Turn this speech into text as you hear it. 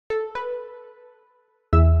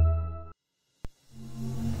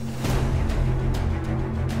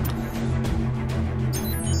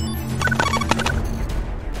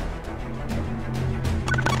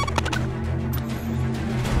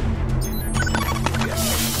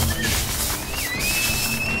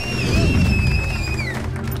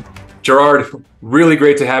Gerard, really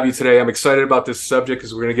great to have you today. I'm excited about this subject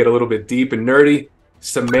because we're going to get a little bit deep and nerdy.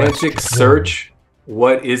 Semantic search.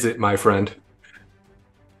 What is it, my friend?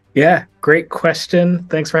 Yeah, great question.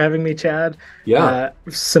 Thanks for having me, Chad. Yeah.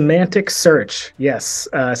 Semantic search. Yes.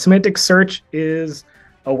 Semantic search is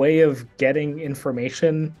a way of getting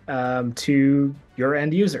information to your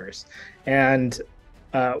end users. And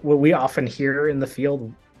what we often hear in the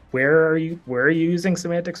field, where are you using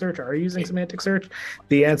semantic search? Are you using semantic search?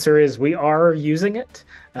 The answer is we are using it.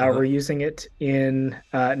 We're using it in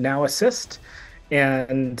Now Assist,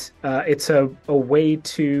 and it's a way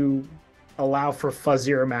to allow for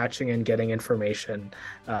fuzzier matching and getting information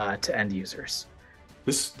to end users.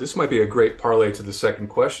 This might be a great parlay to the second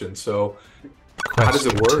question. So how does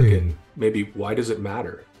Question it work, two. and maybe why does it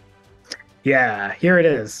matter? Yeah, here it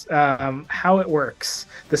is. How it works.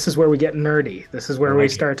 This is where we get nerdy. This is where we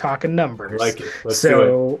start talking I numbers. like it. Let's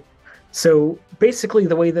do it. So basically,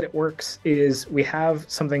 the way that it works is we have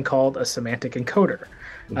something called a semantic encoder.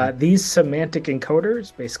 These semantic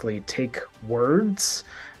encoders basically take words,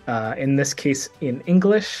 in this case in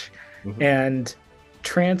English, and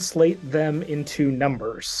translate them into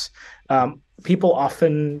numbers. People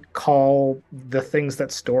often call the things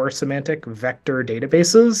that store semantic vector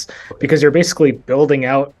databases because you're basically building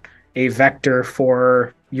out a vector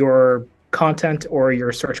for your content or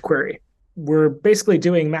your search query. We're basically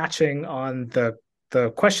doing matching on the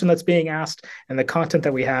question that's being asked and the content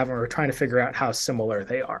that we have, and we're trying to figure out how similar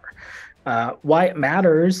they are. Why it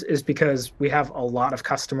matters is because we have a lot of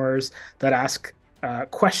customers that ask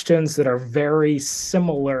questions that are very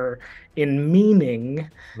similar in meaning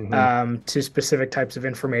to specific types of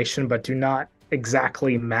information, but do not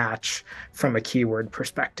exactly match from a keyword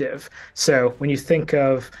perspective. So when you think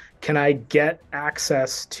of, can I get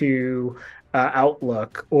access to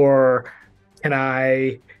Outlook, or can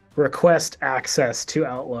I request access to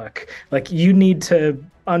Outlook? Like, you need to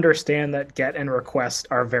understand that get and request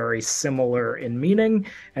are very similar in meaning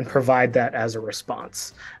and provide that as a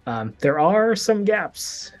response. There are some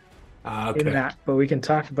gaps in that, but we can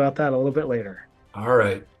talk about that a little bit later. All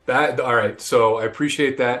right. All right. So I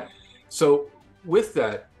appreciate that. So with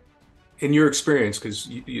that, in your experience, because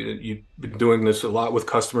you've been doing this a lot with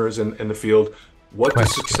customers in the field, what does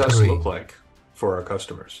Question success three. look like for our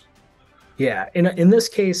customers? Yeah, in this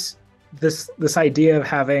case, this idea of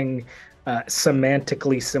having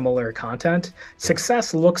semantically similar content,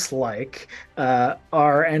 success looks like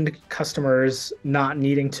our end customers not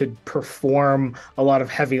needing to perform a lot of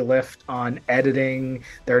heavy lift on editing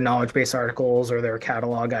their knowledge base articles or their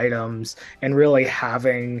catalog items, and really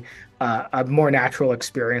having a more natural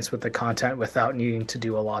experience with the content without needing to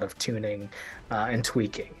do a lot of tuning and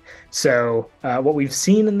tweaking. So what we've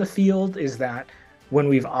seen in the field is that when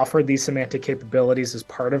we've offered these semantic capabilities as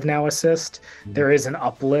part of Now Assist, there is an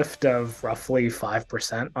uplift of roughly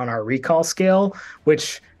 5% on our recall scale,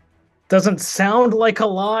 which doesn't sound like a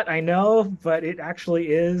lot, I know, but it actually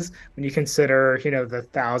is when you consider, the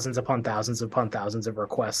thousands upon thousands upon thousands of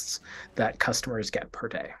requests that customers get per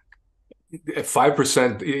day.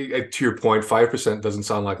 5%, to your point, 5% doesn't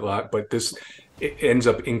sound like a lot, but it ends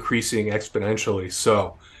up increasing exponentially.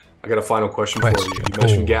 So I got a final question for you. You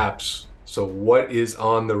mentioned gaps. So what is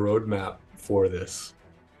on the roadmap for this?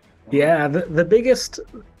 Yeah, the biggest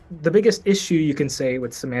issue you can say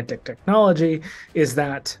with semantic technology is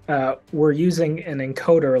that we're using an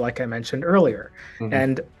encoder, like I mentioned earlier,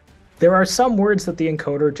 and there are some words that the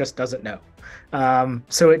encoder just doesn't know.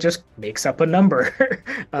 So it just makes up a number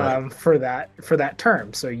for that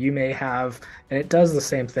term. So you may have, and it does the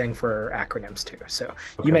same thing for acronyms too. So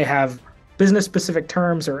you may have business-specific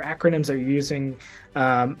terms or acronyms that you're using,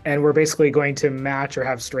 and we're basically going to match or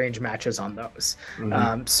have strange matches on those.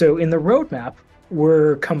 So in the roadmap,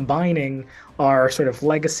 we're combining our sort of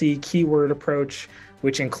legacy keyword approach,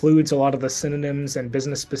 which includes a lot of the synonyms and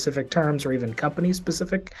business-specific terms or even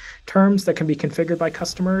company-specific terms that can be configured by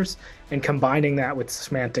customers, and combining that with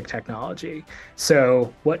semantic technology.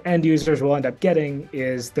 So what end users will end up getting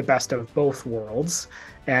is the best of both worlds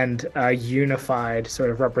and a unified sort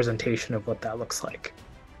of representation of what that looks like.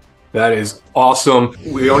 That is awesome.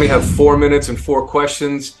 We only have 4 minutes and 4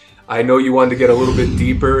 questions. I know you wanted to get a little bit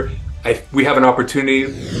deeper. We have an opportunity.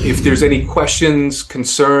 If there's any questions,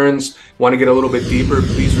 concerns, want to get a little bit deeper,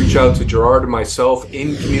 please reach out to Gerard and myself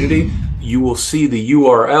in community. You will see the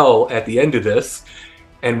URL at the end of this.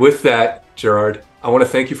 And with that, Gerard, I want to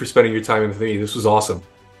thank you for spending your time with me. This was awesome.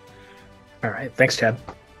 All right. Thanks, Chad.